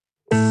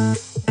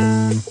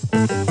I'd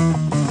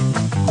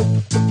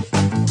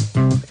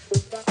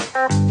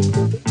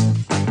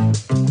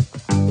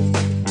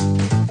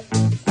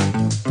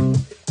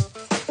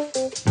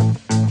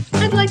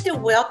like to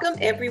welcome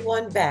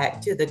everyone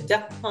back to the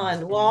Duck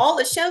Pond Wall,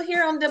 a show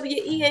here on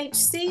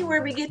WEHC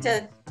where we get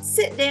to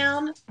sit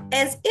down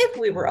as if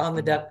we were on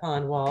the Duck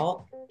Pond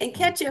Wall and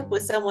catch up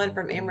with someone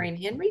from Emory and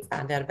Henry,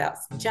 find out about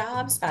some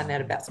jobs, find out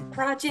about some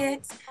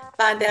projects,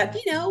 find out,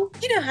 you know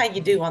how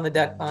you do on the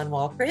Duck Pond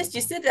Wall, Chris.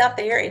 You sit out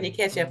there and you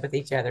catch up with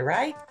each other,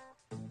 right?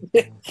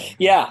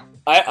 Yeah,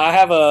 I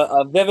have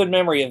a vivid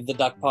memory of the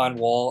duck pond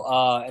wall,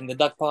 and the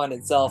duck pond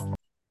itself.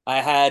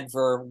 I had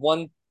for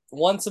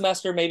one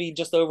semester, maybe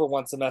just over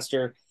one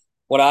semester,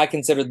 what I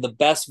considered the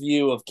best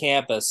view of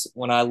campus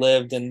when I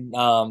lived in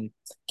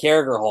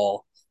Carragher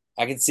Hall.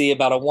 I could see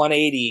about a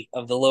 180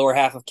 of the lower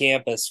half of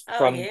campus Oh,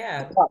 from the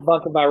yeah. top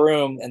bunk of my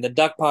room, and the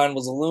duck pond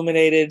was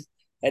illuminated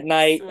at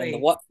night, and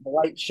Sweet. the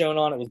light shone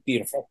on it was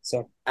beautiful.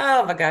 So.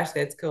 Oh my gosh,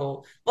 that's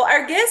cool. Well,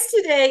 our guest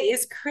today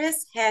is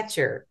Chris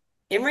Hatcher.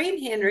 Emory and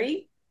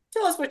Henry,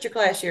 tell us what your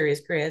class year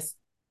is, Chris.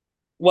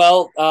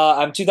 Well,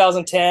 I'm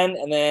 2010,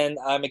 and then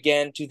I'm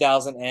again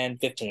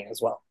 2015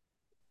 as well.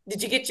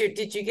 Did you get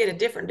a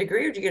different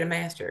degree or did you get a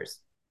master's?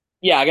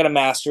 Yeah, I got a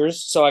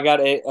master's, so I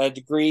got a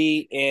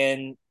degree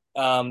in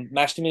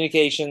mass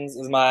communications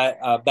as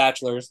my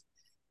bachelor's,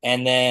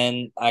 and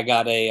then I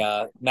got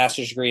a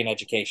master's degree in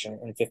education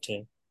in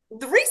 15.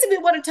 The reason we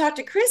want to talk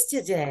to Chris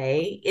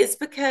today is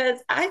because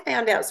I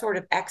found out sort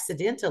of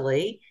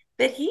accidentally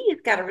that he has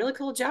got a really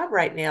cool job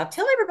right now.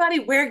 Tell everybody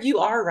where you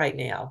are right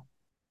now.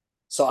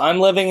 So I'm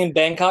living in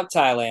Bangkok,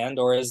 Thailand,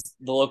 or as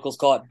the locals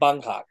call it,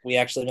 Bangkok. We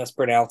actually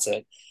mispronounce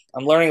it.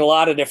 I'm learning a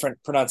lot of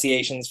different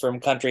pronunciations from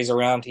countries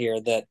around here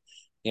that,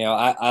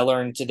 I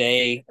learned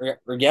today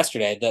or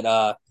yesterday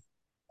that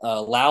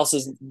Laos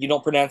is, you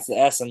don't pronounce the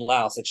S in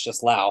Laos, it's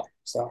just Lao.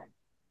 So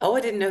Oh,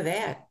 I didn't know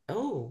that.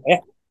 Oh, yeah,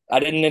 I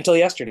didn't until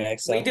yesterday. we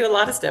So do a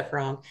lot of stuff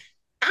wrong.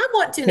 I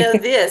want to know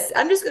this.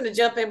 I'm just going to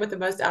jump in with the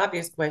most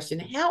obvious question.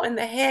 How in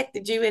the heck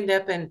did you end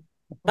up in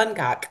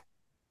Bangkok?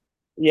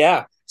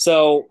 yeah,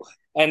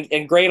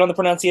 and great on the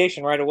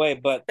pronunciation right away.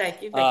 But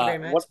Thank you. Thank you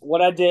very much.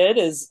 what I did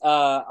is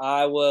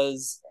I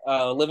was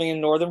living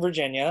in Northern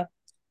Virginia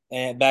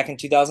and back in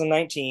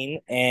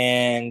 2019,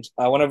 and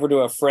I went over to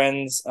a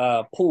friend's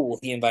pool.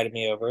 He invited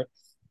me over,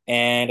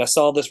 and I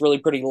saw this really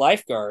pretty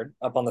lifeguard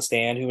up on the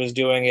stand who was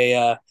doing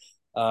a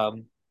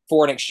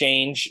foreign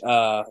exchange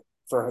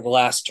for the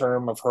last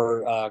term of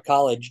her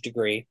college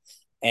degree.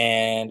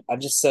 And I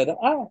just said,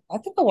 oh, I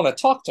think I want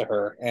to talk to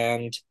her.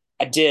 And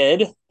I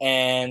did,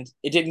 and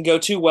it didn't go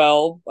too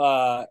well.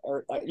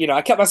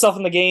 I kept myself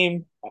in the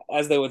game,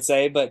 as they would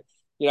say, but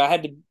I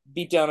had to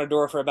beat down her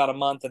door for about a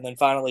month, and then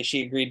finally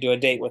she agreed to a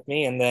date with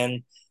me. And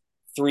then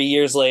 3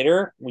 years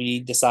later, we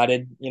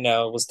decided,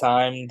 it was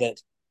time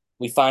that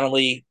we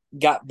finally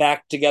got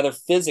back together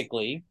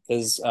physically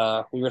because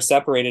we were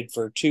separated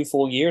for 2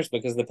 full years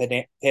because of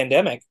the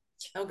pandemic.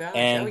 Oh gosh. Oh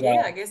And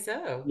yeah, I guess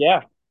so.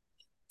 yeah,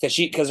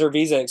 because her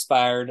visa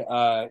expired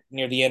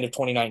near the end of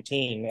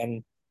 2019,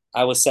 and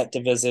I was set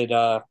to visit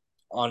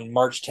on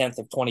March 10th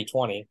of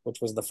 2020, which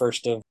was the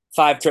first of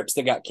 5 trips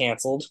that got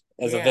canceled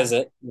as a Yeah.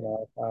 visit.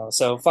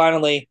 So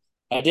finally,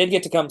 I did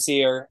get to come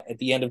see her at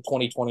the end of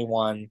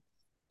 2021,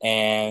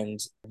 and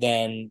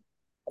then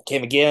I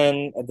came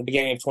again at the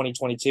beginning of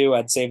 2022.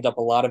 I'd saved up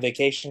a lot of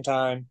vacation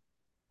time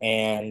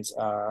and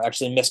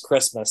actually missed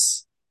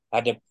Christmas. I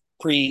had to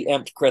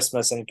preempt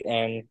Christmas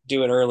and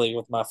do it early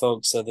with my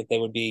folks so that they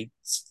would be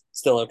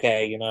still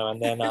okay.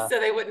 And then So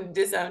they wouldn't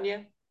disown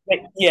you.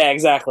 yeah,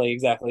 exactly.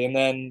 And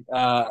then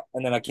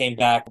I came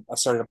back. I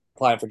started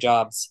applying for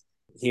jobs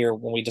here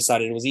when we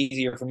decided it was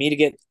easier for me to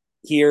get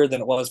here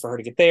than it was for her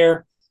to get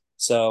there.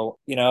 So,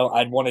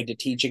 I'd wanted to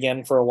teach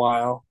again for a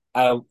while.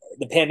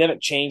 The pandemic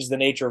changed the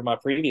nature of my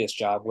previous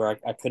job where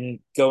I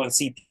couldn't go and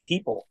see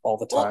people all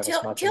the Well, time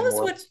as much tell us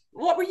anymore.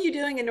 what were you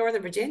doing in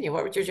Northern Virginia?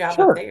 What was your job up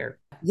Sure. there?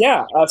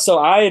 Yeah. So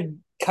I had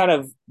kind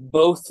of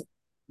both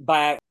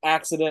by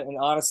accident and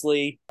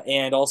honestly,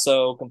 and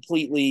also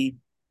completely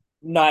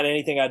not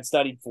anything I'd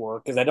studied for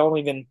because I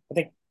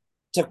think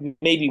took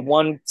maybe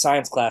one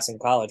science class in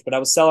college, but I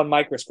was selling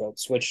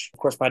microscopes, which of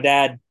course my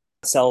dad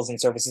sells and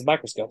services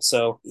microscopes.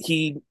 So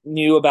he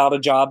knew about a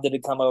job that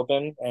had come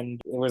open, and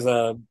there was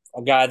a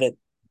guy that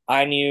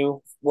I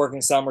knew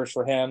working summers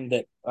for him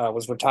that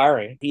was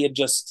retiring.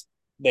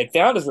 They'd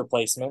found his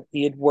replacement.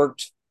 He had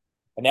worked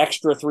an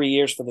extra 3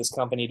 years for this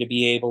company to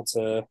be able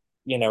to,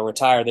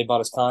 retire. They bought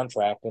his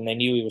contract and they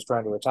knew he was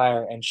trying to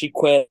retire. And she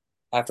quit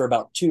after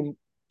about two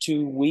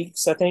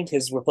weeks, I think,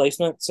 his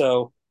replacement.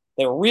 So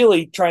they were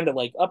really trying to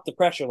like up the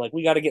pressure, like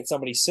we got to get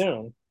somebody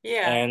soon.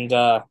 Yeah. And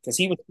because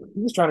he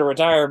was trying to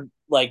retire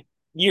like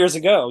years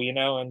ago,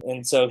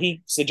 and so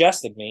he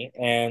suggested me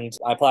and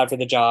I applied for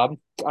the job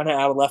kind of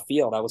out of left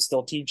field. I was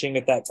still teaching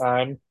at that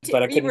time,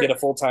 but I You couldn't get a were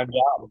full-time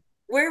job.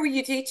 Where were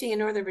you teaching in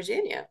Northern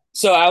Virginia?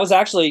 So I was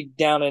actually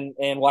down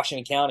in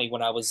Washington County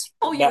when I was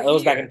Oh, you were that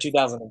was back in here.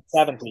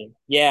 2017.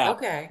 Yeah,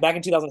 Okay. back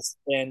in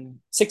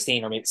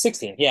 2016 or maybe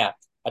 16. Yeah.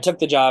 I took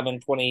the job in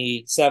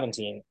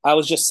 2017. I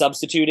was just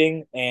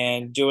substituting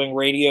and doing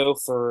radio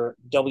for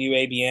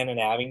WABN in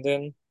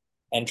Abingdon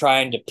and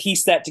trying to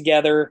piece that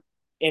together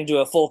into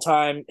a full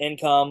time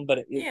income, but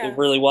it Yeah.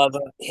 really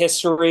wasn't.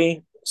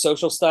 History,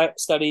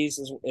 studies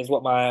is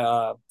what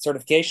my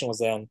certification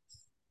was in.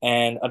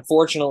 And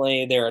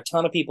unfortunately, there are a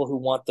ton of people who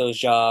want those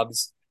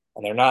jobs,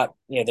 and they're not,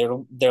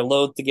 they're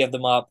loath to give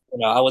them up.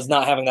 I was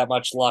not having that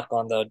much luck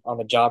on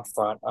the job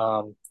front.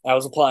 I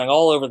was applying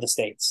all over the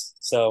states,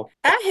 so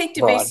I hate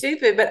to be broad.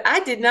 stupid, but I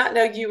did not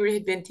know you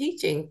had been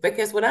teaching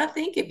because when I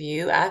think of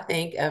you, I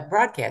think of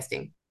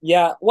broadcasting.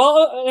 Yeah,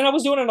 well, and I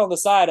was doing it on the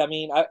side. I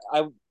mean, I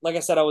like I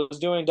said, I was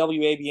doing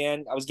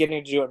WABN. I was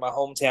getting to do it in my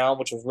hometown,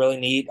 which was really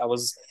neat. I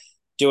was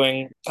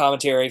doing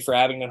commentary for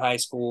Abingdon High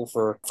School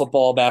for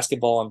football,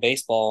 basketball, and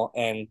baseball,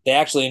 and they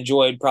actually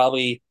enjoyed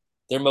probably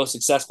their most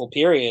successful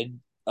period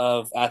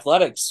of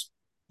athletics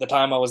the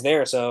time I was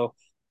there. So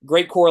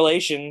great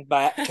correlation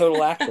by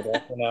total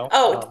accident,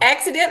 Oh,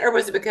 accident, or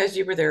was it because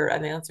you were their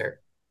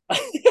announcer?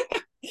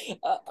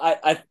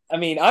 I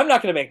mean, I'm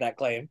not going to make that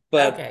claim,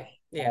 but Okay.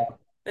 Yeah.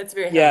 That's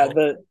very yeah,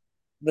 humble.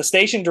 the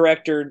station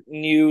director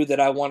knew that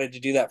I wanted to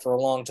do that for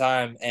a long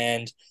time,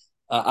 and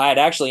I had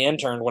actually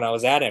interned when I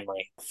was at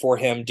Emory for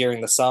him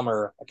during the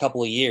summer a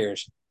couple of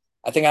years.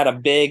 I think I had a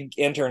big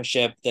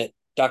internship that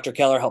Dr.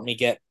 Keller helped me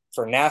get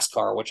for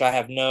NASCAR, which I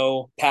have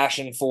no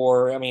passion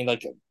for. I mean,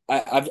 like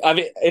I've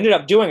ended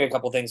up doing a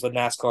couple things with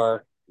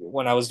NASCAR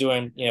when I was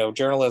doing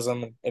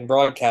journalism and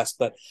broadcast,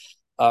 but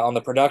on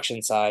the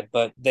production side.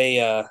 But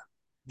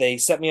they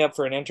set me up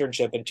for an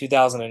internship in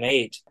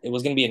 2008. It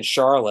was going to be in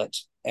Charlotte.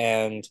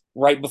 And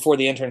right before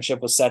the internship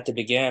was set to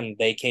begin,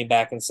 they came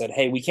back and said,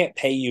 "Hey, we can't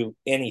pay you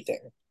anything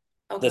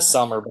Oh this gosh.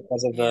 summer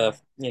because of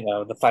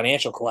Yeah. the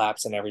financial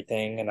collapse and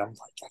everything." And I'm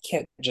like, I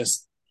can't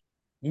just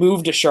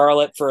move to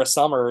Charlotte for a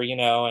summer,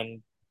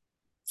 and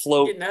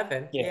float, Get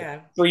nothing. you know,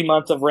 Yeah. 3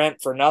 months of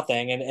rent for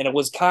nothing. And it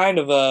was kind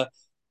of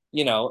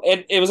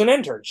it was an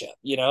internship,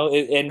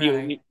 and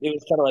Right. it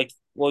was kind of like,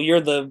 well, you're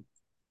the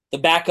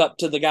backup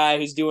to the guy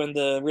who's doing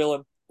the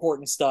real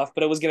important stuff,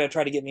 but it was going to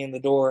try to get me in the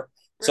door.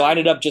 So I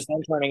ended Right. up just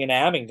interning in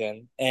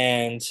Abingdon,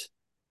 and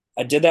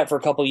I did that for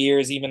a couple of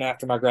years, even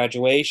after my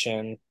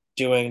graduation,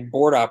 doing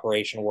board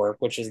operation work,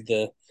 which is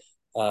the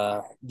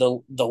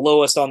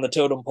lowest on the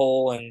totem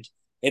pole, and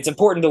it's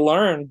important to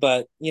learn.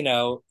 But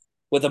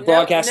with a No,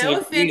 broadcasting no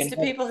degree, offense and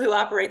to people who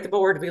operate the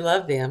board. We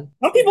love them. some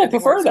There's people nothing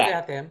prefer works that,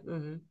 without them.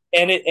 Hmm.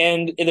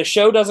 and the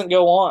show doesn't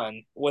go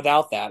on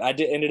without that.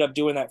 Ended up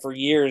doing that for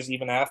years,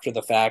 even after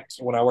the fact.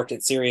 When I worked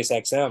at Sirius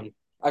XM,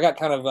 I got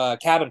kind of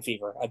cabin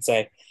fever, I'd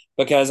say,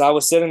 because I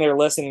was sitting there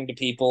listening to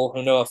people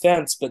who, no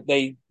offense, but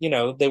they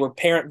were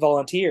parent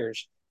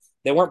volunteers.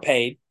 They weren't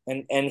paid,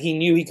 and he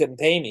knew he couldn't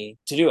pay me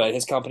to do it.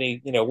 His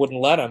company,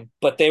 wouldn't let him,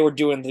 but they were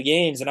doing the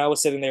games, and I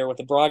was sitting there with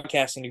a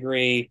broadcasting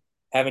degree,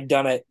 having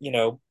done it,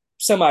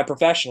 semi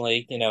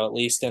professionally, at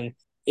least, and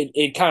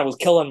it kind of was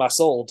killing my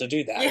soul to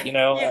do that.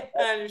 Yeah. Yeah.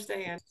 I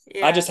understand. I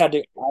Yeah. just had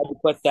to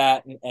quit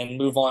that and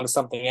move on to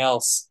something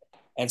else.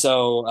 And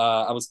so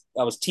I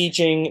was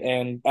teaching,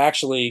 and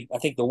actually I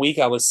think the week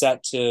I was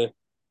set to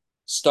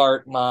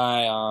start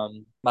my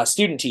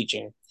student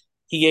teaching,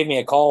 he gave me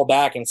a call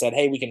back and said,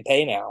 "Hey, we can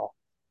pay now.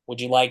 Would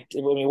you like to?"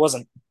 I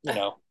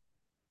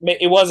mean,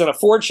 it wasn't a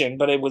fortune,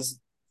 but it was.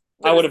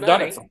 But I it would was have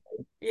done it money.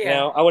 for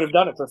Yeah. I would have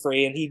done it for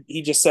free. And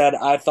he just said,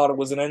 "I thought it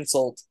was an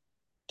insult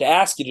to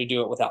ask you to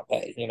do it without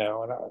pay."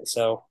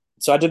 So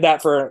I did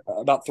that for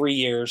about 3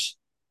 years,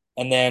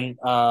 and then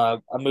I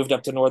moved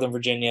up to Northern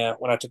Virginia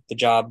when I took the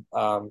job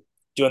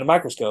doing the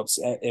microscopes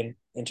in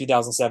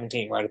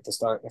 2017, right at the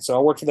start. And so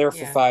I worked there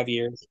for Yeah. 5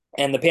 years,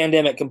 and the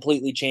pandemic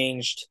completely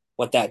changed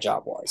what that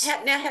job was.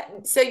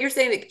 So you're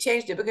saying it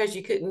changed it because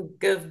you couldn't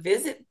go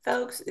visit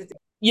folks?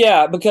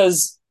 Yeah,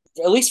 because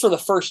at least for the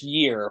first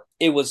year,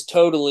 it was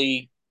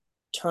totally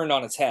turned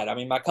on its head. I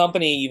mean, my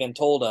company even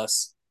told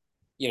us,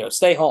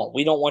 stay home.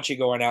 We don't want you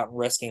going out and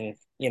risking,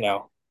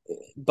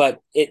 but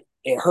it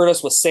hurt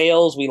us with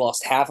sales. We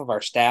lost half of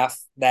our staff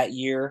that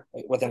year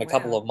Oh within a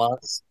couple wow. of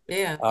months.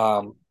 Yeah.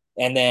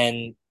 And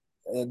then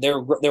they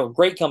were a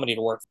great company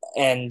to work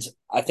for. And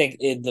I think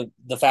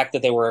the fact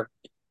that they were,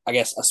 I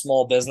guess, a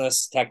small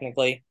business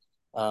technically,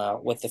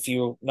 with a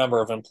few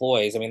number of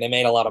employees. I mean, they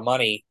made a lot of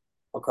money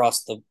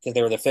because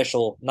they were the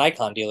official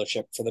Nikon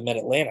dealership for the Mid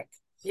Atlantic.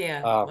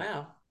 Yeah. Um,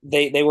 Wow.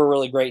 they were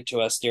really great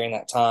to us during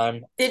that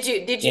time. Did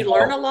you You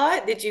learn know, a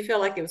lot? Did you feel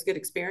like it was good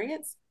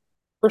experience?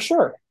 for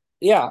sure.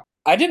 Yeah.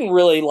 I didn't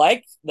really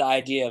like the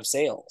idea of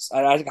sales.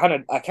 I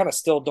kind of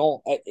still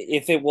don't.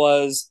 If it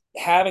was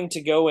having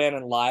to go in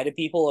and lie to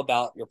people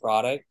about your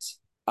product,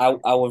 I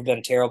would have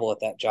been terrible at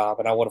that job,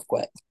 and I would have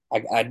quit.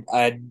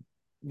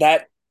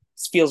 That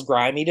feels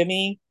grimy to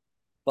me.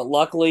 But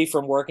luckily,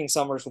 from working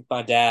summers with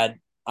my dad,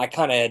 I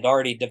kind of had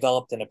already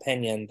developed an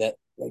opinion that,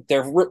 like,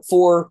 there are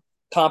four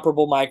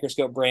comparable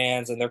microscope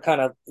brands, and they're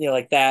kind of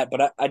like that.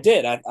 But I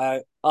did.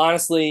 I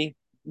honestly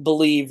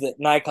believe that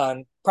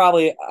Nikon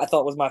probably I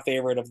thought was my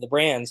favorite of the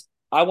brands.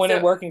 I went in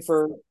So working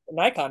for a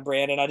Nikon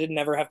brand, and I didn't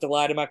ever have to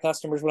lie to my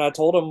customers when I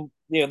told them,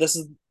 this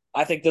is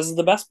I think this is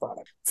the best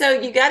product. So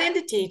you got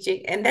into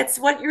teaching, and that's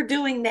what you're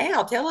doing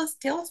now. Tell us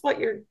what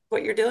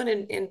you're doing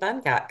in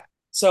Bangkok.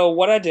 So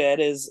what I did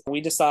is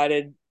we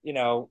decided,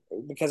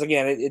 because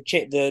again,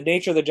 the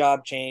nature of the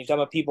job changed. I'm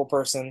a people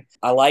person.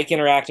 I like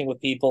interacting with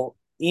people.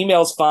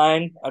 Email's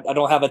fine. I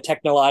don't have a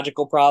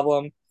technological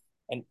problem,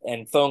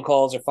 and phone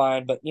calls are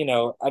fine. But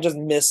I just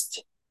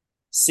missed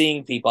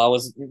seeing people. I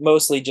was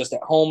mostly just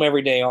at home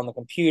every day on the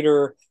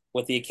computer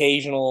with the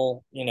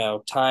occasional,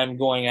 time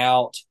going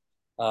out.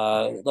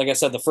 Like I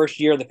said, the first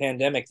year of the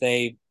pandemic,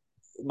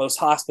 most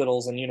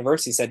hospitals and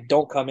universities said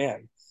don't come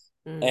in,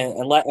 Mm,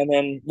 and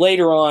then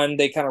later on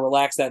they kind of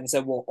relaxed that and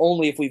said, well,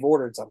 only if we've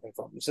ordered something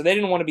from you. So they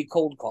didn't want to be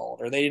cold called,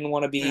 or they didn't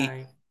want to be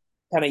right.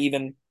 kind of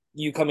even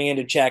you coming in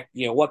to check,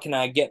 what can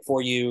I get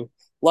for you.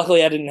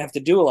 Luckily I didn't have to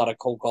do a lot of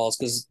cold calls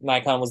because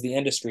Nikon was the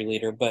industry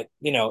leader, but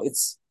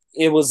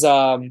it was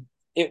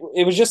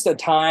it was just a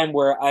time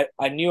where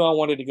I knew I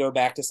wanted to go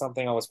back to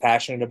something I was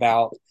passionate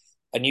about,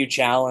 a new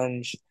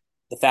challenge.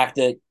 The fact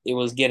that it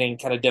was getting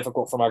kind of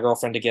difficult for my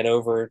girlfriend to get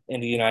over in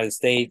the United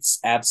States,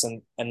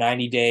 absent a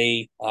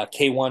 90-day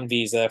K1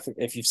 visa,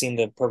 if you've seen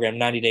the program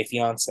 90 Day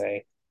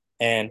Fiance.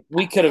 And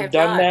we I could have have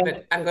done not, that.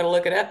 but I'm going to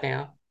look it up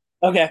now.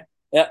 Okay.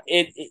 Yeah,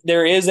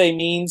 there is a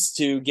means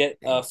to get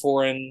a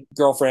foreign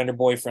girlfriend or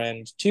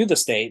boyfriend to the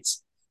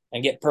States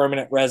and get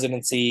permanent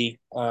residency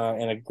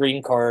and a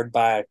green card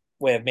by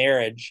way of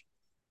marriage.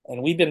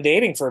 And we've been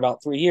dating for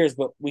about 3 years,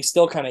 but we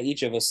still kind of,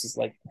 each of us is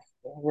like,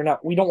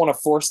 we don't want to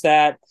force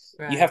that.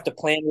 You have Right. to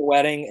plan your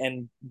wedding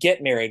and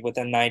get married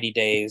within 90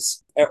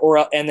 days.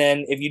 And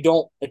then if you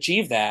don't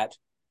achieve that,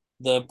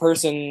 the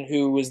person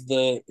who is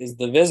the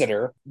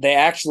visitor, they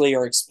actually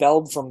are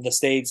expelled from the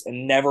States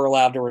and never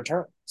allowed to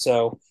return.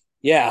 So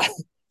yeah.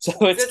 So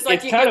So it's it's like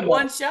it's you kind get of a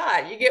one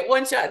shot. You get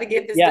one shot to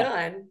get this yeah.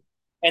 done.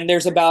 And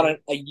there's about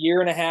Crazy. a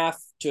year and a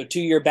half to a 2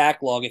 year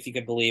backlog, if you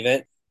could believe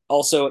it.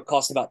 Also, it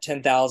costs about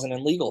 10,000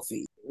 in legal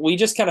fees. We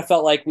just kind of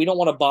felt like we don't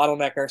want to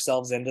bottleneck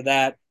ourselves into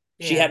that.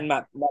 She Yeah. hadn't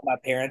met my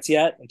parents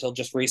yet until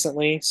just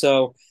recently,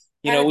 so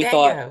How did we that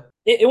thought go?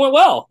 it went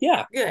well.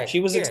 Yeah, Good, she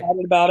was good.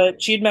 excited about it.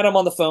 She'd met him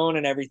on the phone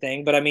and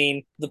everything, but I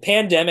mean, the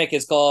pandemic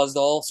has caused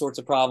all sorts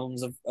of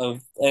problems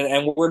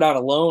and we're not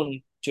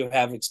alone to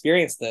have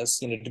experienced this,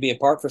 to be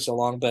apart for so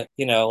long. But,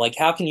 like,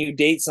 how can you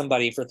date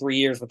somebody for 3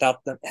 years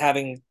without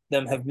having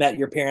them have met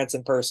your parents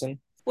in person?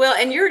 Well,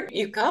 and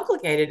you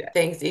complicated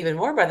things even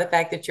more by the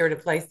fact that you're at a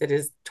place that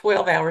is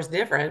 12 hours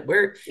different.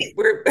 We're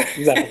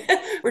Exactly.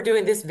 we're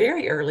doing this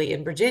very early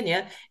in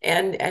Virginia,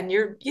 and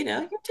you're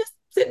just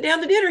sitting down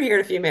to dinner here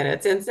in a few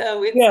minutes. And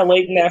so Yeah,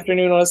 late in the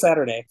afternoon on a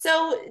Saturday.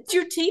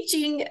 you're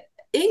teaching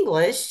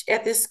English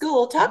at this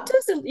school. Talk to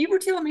us. You were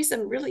telling me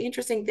some really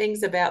interesting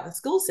things about the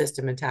school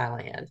system in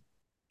Thailand.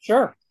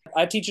 Sure.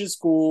 I teach at a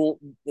school.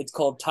 It's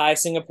called Thai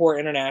Singapore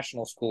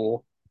International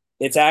School.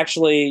 It's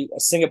actually a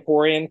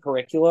Singaporean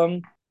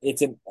curriculum.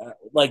 It's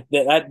like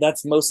that.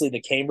 That's mostly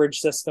the Cambridge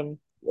system.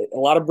 A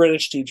lot of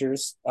British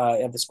teachers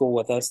at the school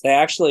with us.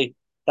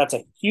 That's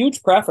a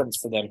huge preference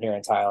for them here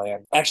in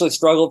Thailand. Actually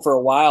struggled for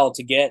a while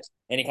to get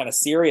any kind of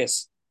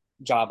serious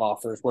job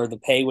offers where the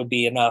pay would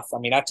be enough. I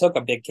mean, I took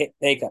a big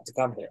pay cut to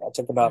come here. I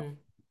took about Mm,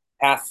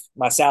 half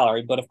my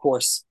salary, but of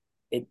course,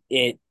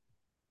 it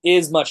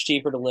is much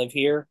cheaper to live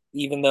here,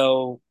 even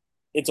though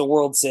it's a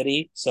world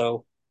city.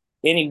 So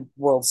any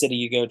world city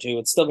you go to,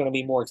 it's still going to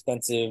be more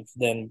expensive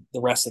than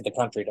the rest of the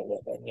country to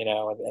live in. In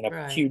a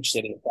right. huge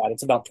city like that,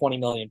 it's about 20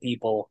 million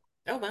people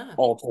Oh my.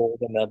 all told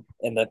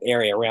in the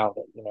area around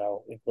it,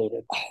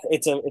 included.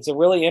 It's a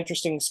really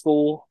interesting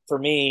school for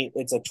me.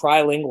 It's a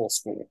trilingual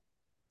school,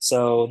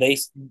 so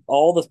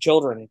all the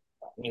children.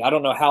 I mean, I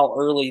don't know how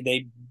early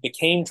they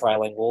became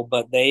trilingual,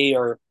 but they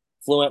are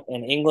fluent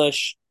in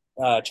English,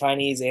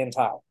 Chinese, and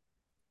Thai.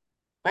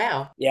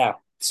 Wow. Yeah.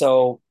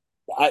 So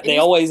And they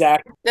you, always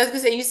act. I was gonna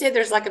say, you said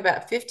there's like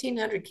about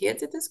 1,500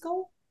 kids at this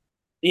school?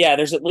 Yeah,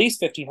 there's at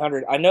least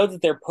 1,500. I know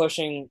that they're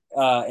pushing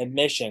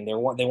admission. They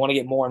want to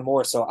get more and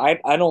more. So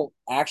I don't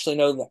actually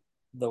know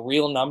the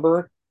real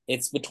number.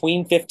 It's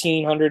between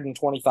 1,500 and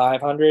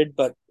 2,500,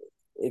 but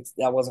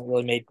that wasn't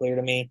really made clear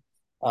to me.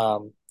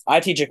 I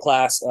teach a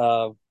class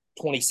of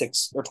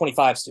 26 or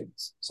 25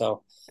 students.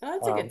 So Oh,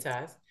 that's a good um,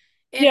 size.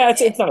 yeah,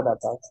 And it's not a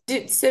bad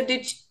size.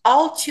 did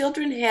all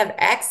children have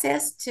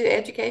access to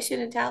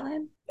education in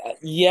Thailand?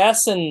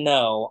 Yes and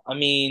no. I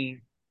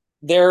mean,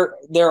 there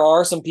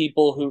are some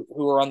people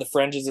who are on the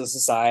fringes of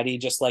society,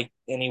 just like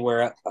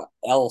anywhere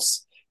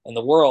else in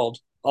the world.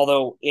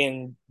 Although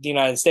in the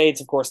United States,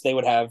 of course, they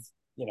would have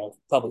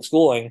public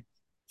schooling.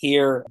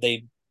 Here,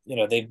 they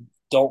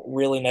don't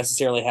really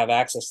necessarily have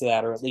access to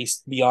that, or at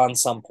least beyond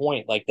some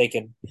point. Like they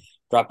can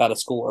drop out of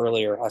school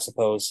earlier, I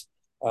suppose,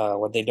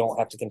 when they don't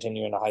have to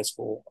continue into high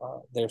school.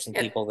 There's some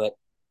And, people that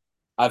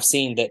I've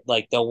seen that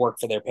like they'll work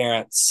for their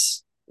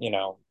parents,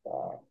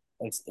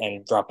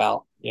 and drop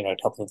out, to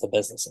help with the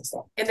business and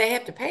stuff. and they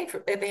have to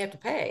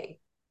pay.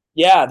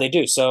 Yeah, they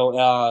do.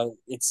 So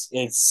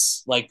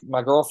it's like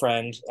my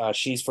girlfriend,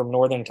 she's from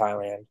northern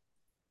Thailand,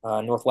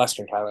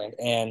 northwestern Thailand,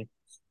 and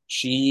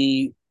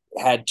she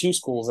had two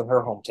schools in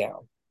her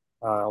hometown.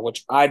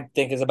 which I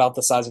think is about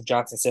the size of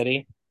Johnson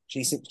City.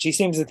 She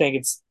seems to think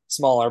it's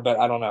smaller, but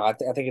I don't know. I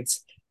think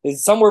it's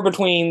somewhere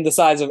between the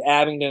size of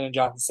Abingdon and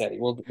Johnson City.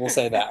 We'll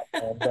say that.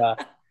 And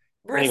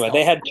anyway,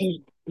 they Bristol. had two.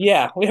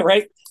 Yeah,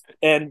 right.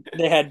 And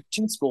they had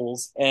two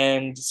schools,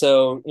 and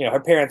so her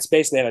parents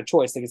basically had a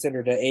choice. They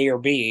considered it A or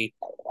B.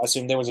 I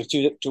assume there was a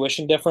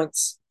tuition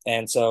difference,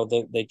 and so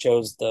they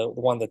chose the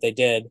one that they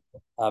did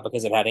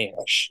because it had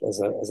English as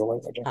a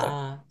language. I think.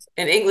 Uh,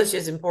 and English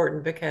is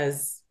important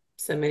because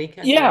so many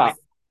Yeah,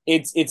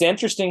 countries. it's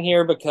interesting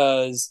here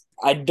because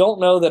I don't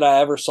know that I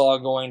ever saw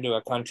going to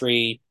a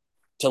country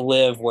to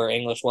live where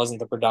English wasn't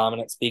the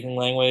predominant speaking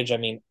language. I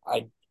mean,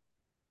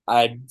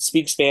 I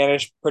speak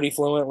Spanish pretty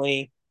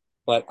fluently,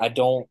 but I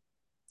don't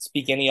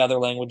speak any other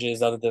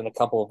languages other than a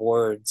couple of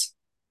words.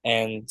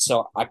 And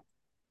so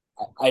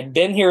I've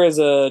been here as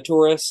a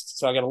tourist,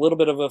 so I got a little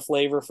bit of a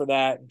flavor for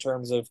that in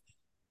terms of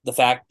the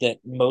fact that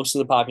most of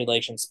the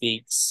population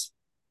speaks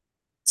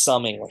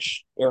some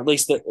English, or at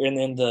least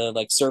in the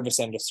like service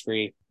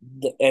industry.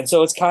 And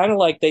so it's kind of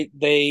like I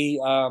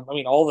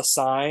mean, all the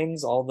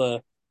signs, all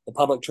the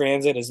public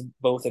transit is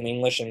both in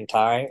English and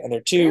Thai, and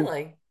they're two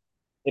Really?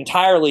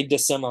 entirely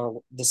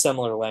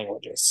dissimilar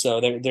languages.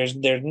 So there's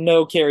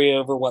no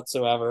carryover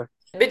whatsoever.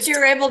 But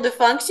you're able to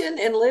function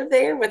and live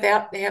there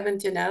without having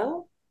to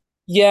know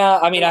Yeah,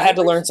 I the mean, I had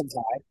to language? learn some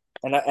Thai,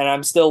 and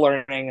I'm still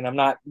learning, and I'm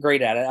not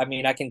great at it. I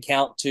mean, I can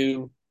count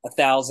to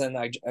 1,000.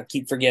 I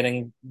keep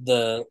forgetting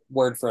the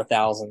word for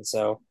 1,000.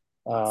 So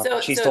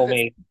So, she's so told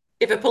me.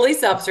 if a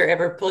police officer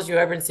ever pulls you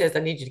over and says, "I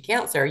need you to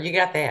count, sir," you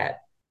got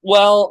that,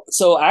 Well,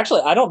 so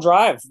actually, I don't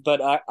drive,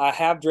 but I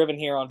have driven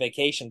here on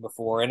vacation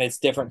before, and it's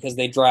different because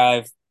they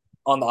drive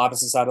on the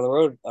opposite side of the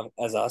road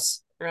as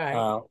us,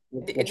 right?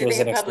 which Do they was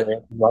an have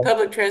experience. Right?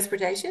 public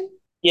transportation?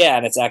 Yeah,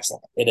 and it's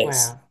excellent. It is.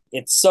 Wow.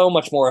 It's so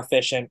much more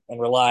efficient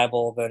and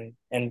reliable than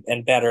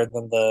and better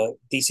than the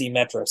DC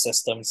Metro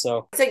system.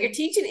 So So you're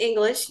teaching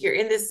English. You're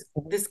in this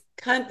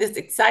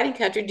exciting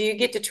country. Do you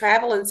get to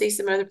travel and see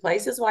some other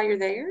places while you're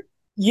there?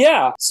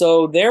 yeah,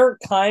 so they're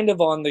kind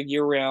of on the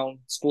year-round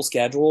school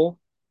schedule,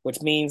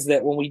 which means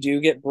that when we do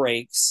get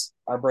breaks,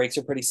 our breaks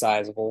are pretty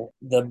sizable.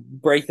 The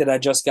break that I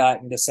just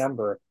got in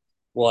December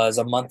was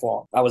a month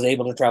long. I was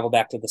able to travel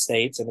back to the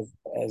States, and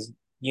as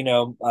you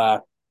know,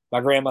 my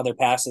grandmother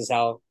passes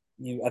how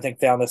you I think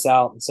found this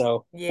out, and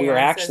so we were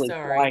Yeah, I'm so actually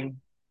sorry.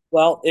 flying.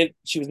 Well, it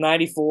she was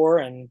 94,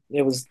 and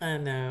it was I you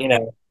know.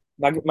 know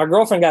my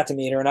girlfriend got to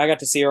meet her, and I got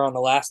to see her on the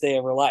last day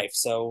of her life,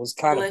 so it was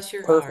kind of Bless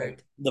your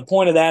perfect. heart. The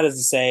point of that is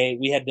to say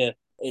we had to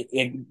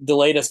it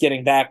delayed us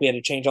getting back. We had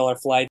to change all our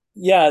flights.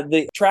 Yeah,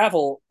 the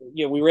travel,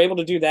 we were able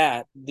to do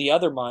that. The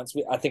other months,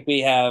 I think I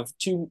have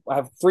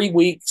 3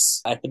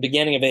 weeks at the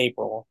beginning of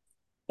April,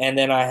 and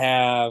then I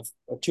have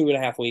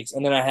 2.5 weeks,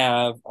 and then I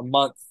have a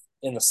month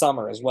in the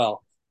summer as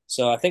well.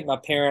 So I think my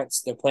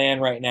parents, their plan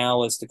right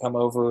now is to come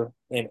over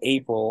in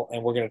April,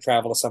 and we're going to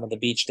travel to some of the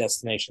beach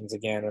destinations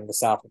again in the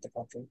south of the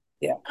country.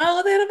 Yeah.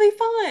 Oh, that'll be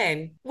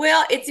fun.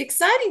 Well, it's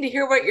exciting to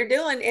hear what you're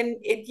doing, and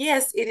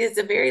yes, it is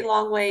a very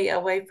long way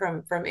away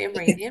from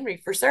Emory and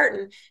Henry for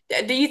certain.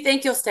 Do you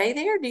think you'll stay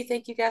there? Do you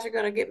think you guys are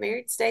going to get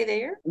married, stay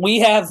there? We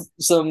have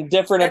some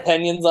different Uh,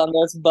 opinions on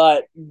this,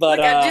 but Look,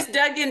 I just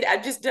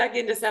dug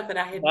into something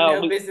I had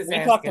no, no business we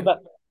talked asking.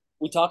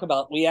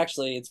 about we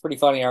actually it's pretty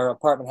funny. Our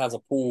apartment has a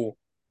pool,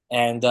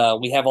 and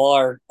we have all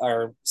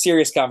our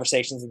serious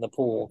conversations in the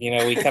pool.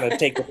 We kind of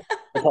take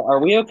are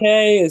we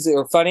okay? Is it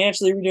or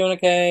financially we're doing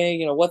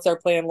okay? What's our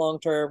plan long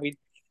term? We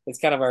It's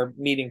kind of our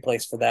meeting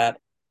place for that.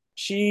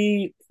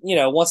 She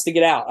wants to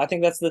get out. I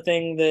think that's the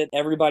thing that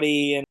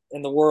everybody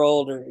in the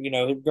world, or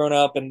who've grown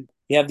up, and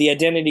you have the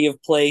identity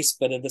of place,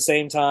 but at the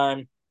same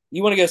time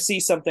you want to go see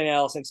something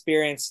else,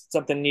 experience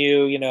something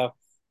new.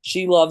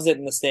 She loves it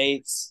in the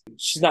States.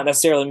 She's not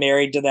necessarily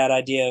married to that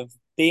idea of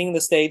being in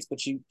the States, but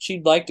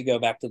she'd like to go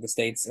back to the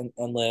States and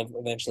live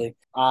eventually.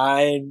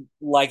 I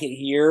like it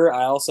here.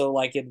 I also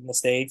like it in the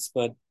States,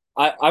 but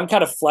I'm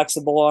kind of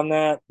flexible on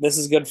that. This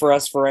is good for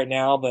us for right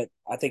now, but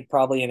I think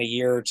probably in a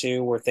year or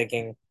two we're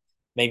thinking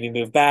maybe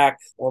move back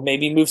or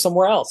maybe move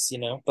somewhere else.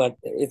 But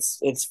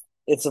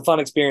it's a fun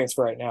experience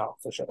for right now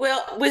for sure.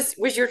 Well,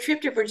 was your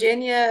trip to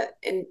Virginia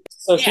and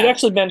So she'd yeah,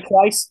 actually been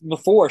twice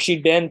before.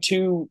 She'd been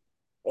to,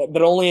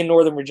 but only in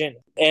Northern Virginia,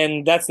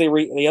 and that's the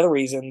other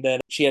reason that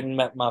she hadn't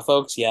met my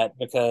folks yet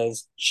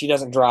because she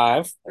doesn't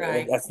drive.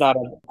 right. That's not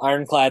an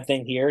ironclad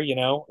thing here,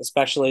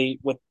 especially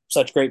with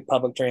such great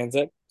public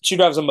transit. She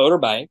drives a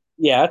motorbike.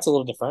 Yeah, it's a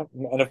little different,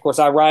 and of course,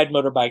 I ride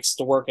motorbikes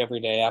to work every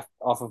day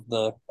off of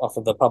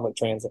the public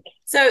transit.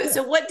 Yeah.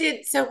 So what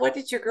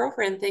did your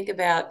girlfriend think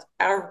about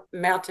our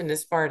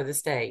mountainous part of the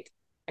state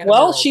and the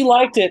Well, world? she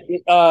liked it.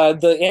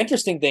 The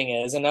interesting thing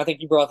is, and I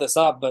think you brought this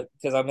up, but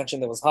because I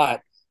mentioned it was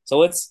hot,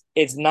 so it's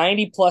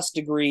 90 plus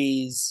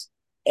degrees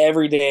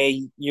every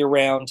day year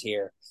round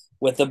here,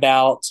 with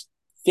about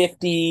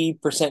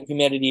 50%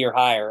 humidity or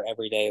higher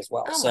every day as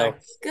well. Oh my So,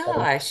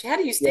 gosh, how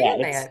do you yeah,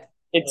 stand that?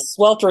 it's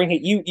sweltering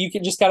heat. You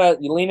can just kind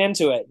of you lean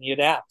into it and you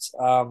adapt.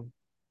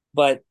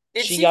 But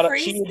she got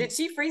she Did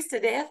she freeze to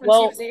death when she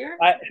well, was here?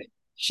 I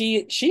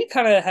she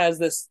kind of has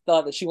this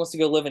thought that she wants to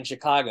go live in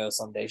Chicago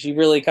someday. She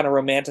really kind of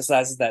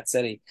romanticizes that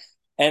city.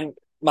 And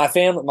my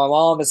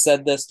mom has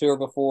said this to her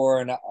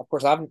before, and of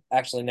course I've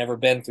actually never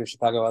been through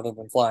Chicago other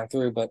than flying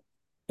through, but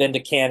been to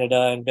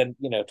Canada and been,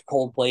 to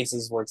cold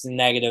places where it's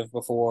negative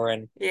before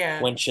and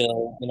Yeah. wind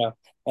chill.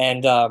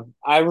 And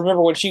I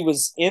remember when she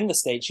was in the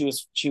state, she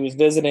was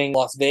visiting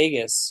Las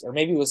Vegas, or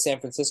maybe it was San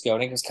Francisco,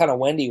 and it was kind of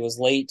windy. It was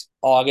late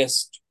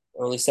August,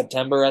 early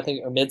September, I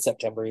think, or mid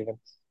September even.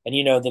 And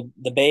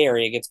the Bay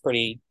Area gets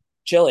pretty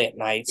chilly at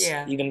nights,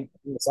 Yeah. even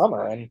in the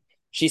summer. And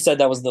she said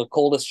that was the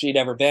coldest she'd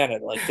ever been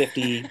at like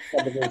 50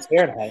 degrees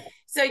Fahrenheit.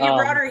 So you brought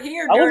Um, her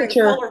here I wasn't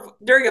sure.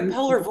 during a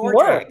polar We were.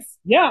 vortex.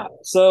 Yeah.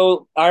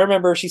 So I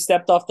remember she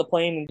stepped off the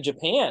plane in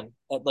Japan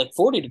at like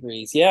 40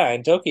 degrees. Yeah,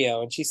 in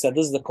Tokyo. And she said,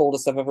 "This is the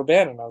coldest I've ever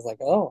been." And I was like,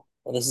 "Oh,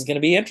 well, this is going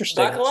to be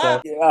interesting." Buckle So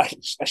up. yeah,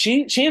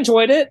 she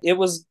enjoyed it. It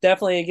was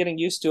definitely getting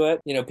used to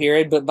it,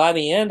 period. But by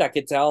the end, I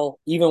could tell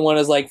even when it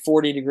was like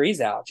 40 degrees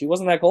out, she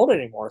wasn't that cold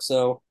anymore.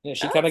 So,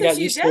 she Oh, kind of so got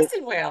she used to it.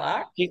 adjusted well. All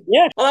right.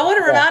 Yeah. Well, I want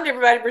to Yeah. remind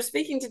everybody we're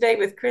speaking today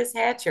with Chris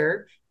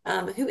Hatcher,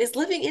 who is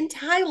living in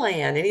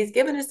Thailand, and he's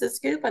given us the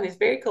scoop on his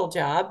very cool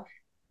job.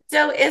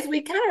 So, as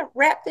we kind of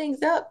wrap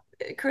things up,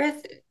 Chris,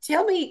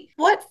 tell me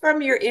what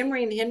from your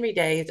Emory and Henry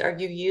days are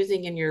you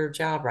using in your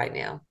job right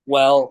now?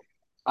 Well,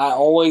 I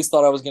always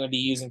thought I was going to be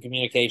using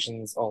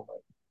communications only.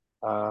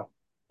 Uh,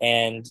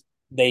 and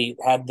they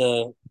had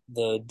the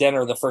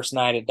dinner the first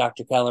night at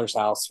Dr. Keller's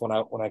house when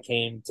I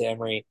came to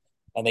Emory,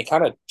 and they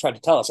kind of tried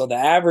to tell us, so the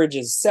average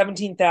is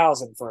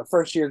 17,000 for a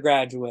first year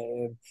graduate,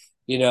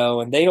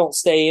 and they don't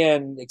stay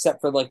in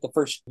except for like the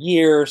first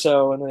year or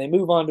so, and then they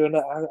move on to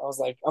another. I was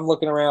like, I'm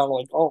looking around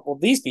like, oh well,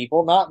 these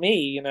people, not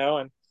me.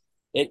 And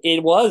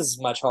it was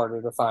much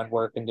harder to find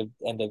work and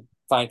to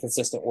find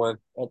consistent work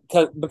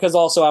because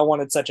also I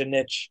wanted such a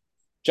niche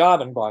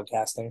job in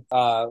broadcasting.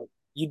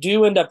 You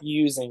do end up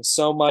using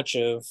so much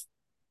of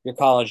your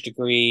college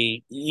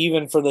degree,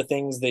 even for the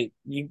things that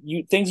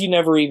you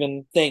never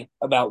even think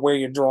about where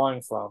you're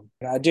drawing from.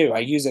 And I do. I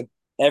use it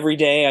every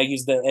day. I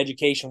use the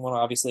education one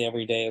obviously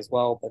every day as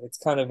well, but it's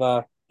kind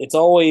of it's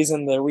always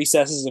in the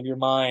recesses of your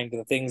mind,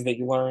 the things that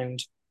you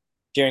learned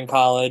during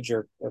college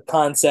or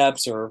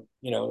concepts or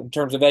in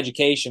terms of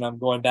education. I'm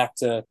going back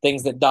to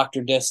things that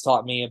Dr. Dis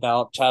taught me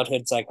about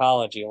childhood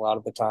psychology a lot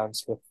of the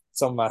times with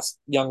some of my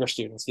younger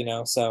students.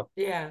 So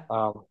Yeah,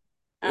 um,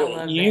 I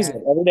love you use it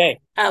that. every day.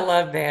 I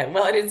love that.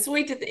 Well, and it's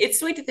sweet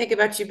to think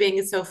about you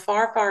being so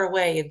far, far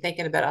away and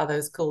thinking about all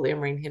those cool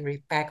Emory and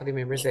Henry faculty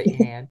members that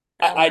you had.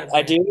 I love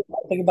I that. do.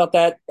 I think about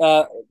that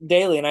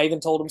daily, and I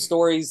even told him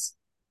stories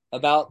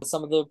about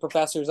some of the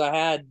professors I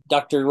had,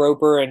 Dr.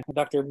 Roper and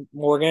Dr.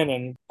 Morgan,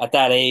 and at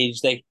that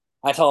age,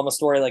 I tell them a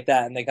story like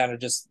that, and they kind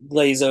of just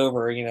glaze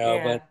over.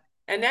 Yeah. But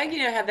And now you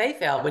know how they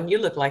felt when you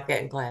looked like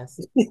that in class.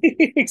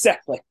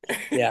 exactly,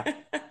 yeah.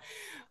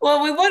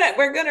 Well,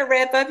 we're going to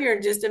wrap up here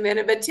in just a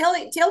minute, but tell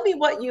me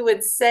what you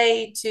would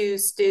say to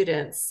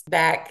students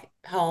back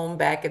home,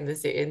 back in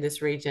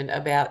this region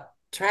about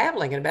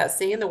traveling and about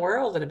seeing the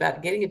world and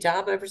about getting a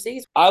job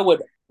overseas. I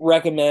would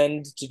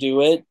recommend to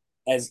do it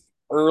as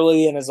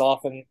early and as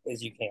often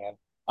as you can.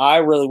 I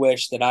really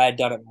wish that I had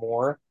done it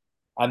more.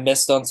 I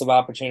missed on some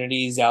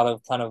opportunities out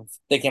of kind of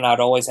thinking I'd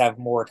always have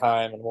more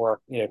time and more,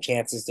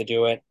 chances to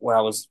do it, where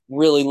I was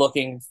really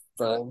looking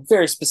for a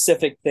very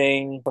specific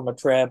thing from a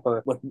trip,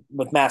 or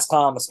with Mass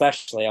Comm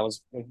especially. I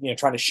was,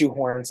 trying to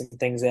shoehorn some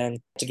things in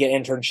to get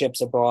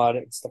internships abroad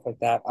and stuff like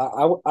that.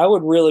 I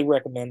would really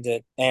recommend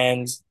it.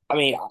 And I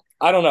mean,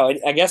 I don't know.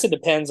 I guess it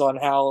depends on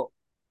how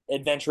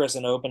adventurous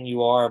and open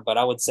you are, but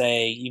I would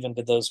say even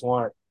to those who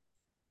aren't,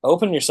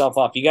 open yourself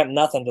up. You got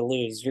nothing to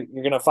lose.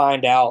 You're gonna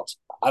find out.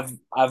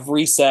 I've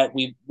reset.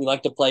 We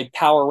like to play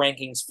power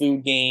rankings,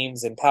 food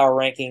games, and power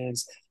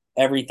rankings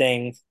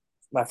everything.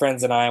 My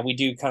friends and I, we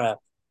do kind of,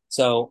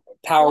 so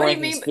power What do you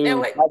rankings mean? No,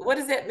 food. wait, what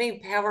does that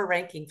mean? Power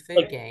ranking food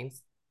Like,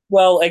 games?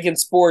 well, like in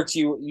sports,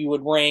 you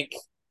would rank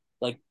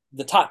like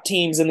the top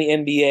teams in the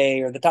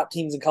NBA or the top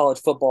teams in college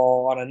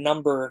football on a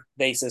number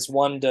basis,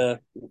 one to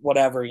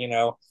whatever.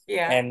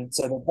 Yeah. And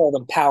so they call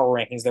them power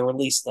rankings. They're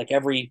released like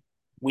every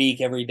week,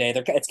 every day.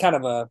 It's kind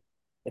of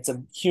it's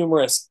a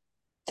humorous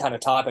kind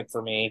of topic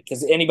for me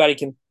because anybody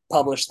can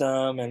publish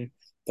them and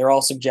they're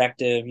all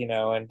subjective.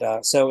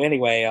 And so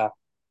anyway,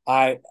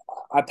 I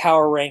I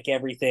power rank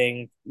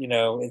everything.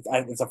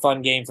 It's a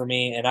fun game for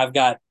me, and I've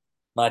got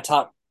my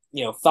top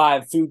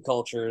 5 food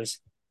cultures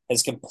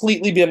has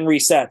completely been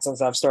reset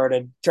since I've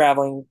started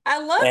traveling. I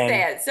love And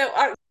that. So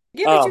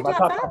give us your my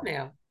top top five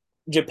now.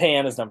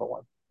 Japan is number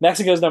 1.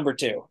 Mexico's number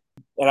 2.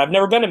 And I've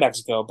never been to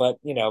Mexico, but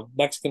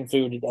Mexican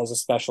food has a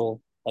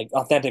special, like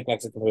authentic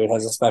Mexican food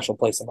has a special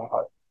place in my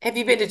heart. Have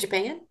you been to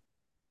Japan?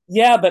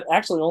 Yeah, but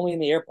actually only in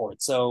the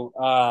airport. So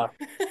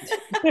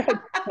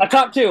my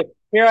top 2.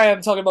 Here I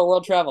am talking about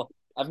world travel.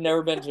 I've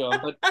never been to them,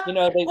 but they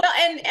Well,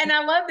 and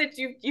I love that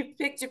you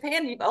picked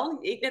Japan. You've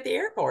only eaten at the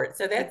airport,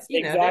 so that's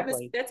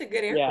exactly. that's a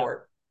good Yeah.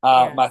 airport.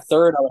 Yeah. My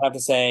third, I would have to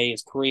say,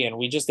 is Korean.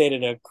 We just ate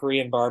at a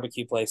Korean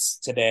barbecue place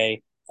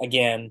today.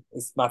 again,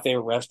 it's my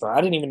favorite restaurant.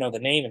 I didn't even know the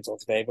name until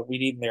today, but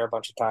we'd eaten there a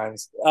bunch of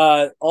times.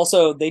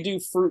 Also, they do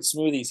fruit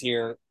smoothies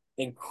here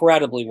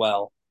incredibly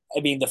well.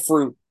 I mean, the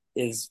fruit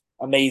is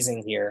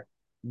amazing here.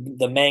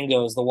 The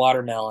mangoes, the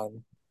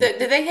watermelon.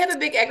 Do they have a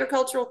big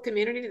agricultural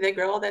community? Do they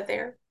grow all that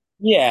there?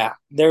 Yeah,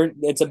 there.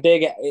 It's a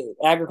big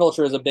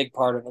agriculture is a big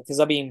part of it because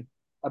I mean,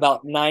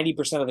 about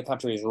 90% of the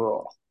country is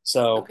rural.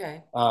 So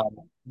Okay.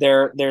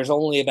 there's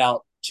only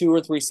about two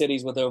or three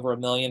cities with over 1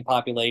 million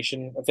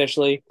population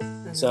officially.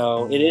 Hmm.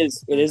 So it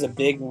is a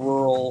big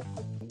rural.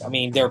 I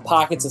mean, there are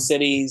pockets of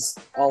cities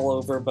all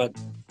over, but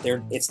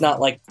it's not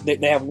like they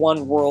have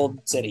one world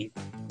city,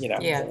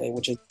 Yeah.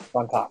 which is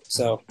Bangkok.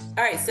 So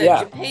All right. So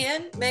yeah,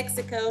 Japan,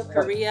 Mexico,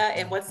 Korea,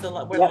 and what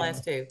are the yeah.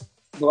 last two?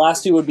 The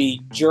last two would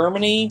be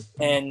Germany,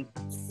 and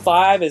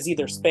five is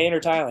either Spain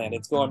or Thailand.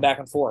 It's going back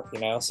and forth,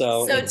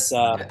 So So it's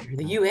the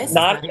U.S. is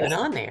not not even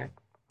on there.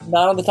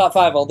 not on the top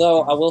five.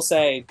 Although I will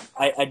say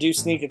I do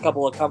sneak a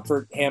couple of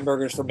comfort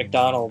hamburgers from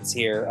McDonald's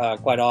here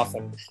quite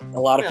often. A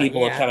lot of Well,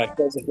 people have yeah. kind of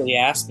quizzically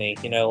asked me,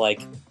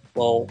 like,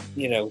 well,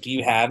 do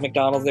you have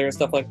McDonald's there and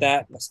stuff like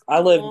that? I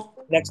live Oh,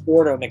 next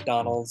door to a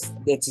McDonald's.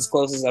 It's as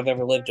close as I've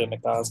ever lived to a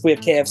McDonald's. We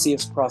have KFC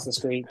across the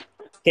street.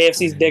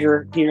 KFC's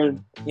bigger here,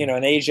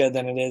 in Asia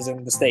than it is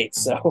in the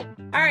States. So all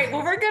right.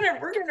 Well, we're gonna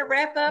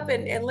wrap up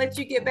and let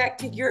you get back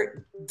to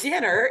your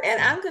dinner,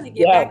 and I'm gonna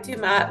get yeah, back to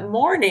my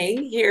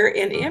morning here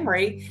in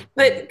Emory.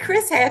 But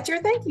Chris Hatcher,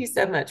 thank you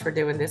so much for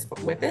doing this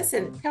with us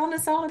and telling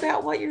us all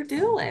about what you're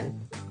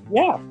doing.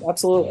 yeah,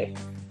 absolutely.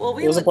 Well, It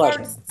we was a look forward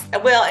pleasure. to,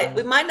 well,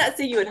 we might not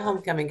see you at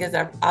homecoming because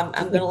I'm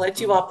going to let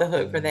you off the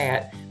hook for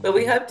that. But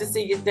we hope to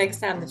see you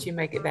next time that you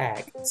make it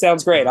back.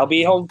 Sounds great. I'll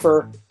be home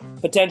for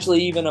potentially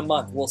even a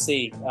month. We'll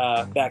see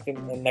back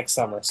in next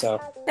summer. So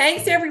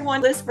Thanks,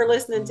 everyone, for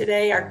listening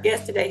today. Our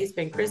guest today has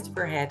been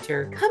Christopher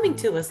Hatcher, coming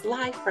to us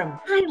live from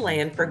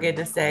Thailand, for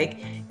goodness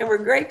sake. And we're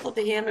grateful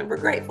to him and we're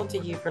grateful to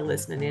you for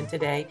listening in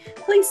today.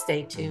 Please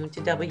stay tuned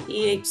to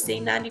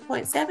WEHC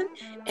 90.7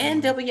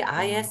 and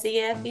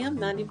WISEFM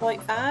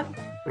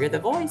 90.5. We're the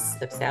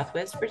voice of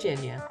Southwest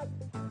Virginia.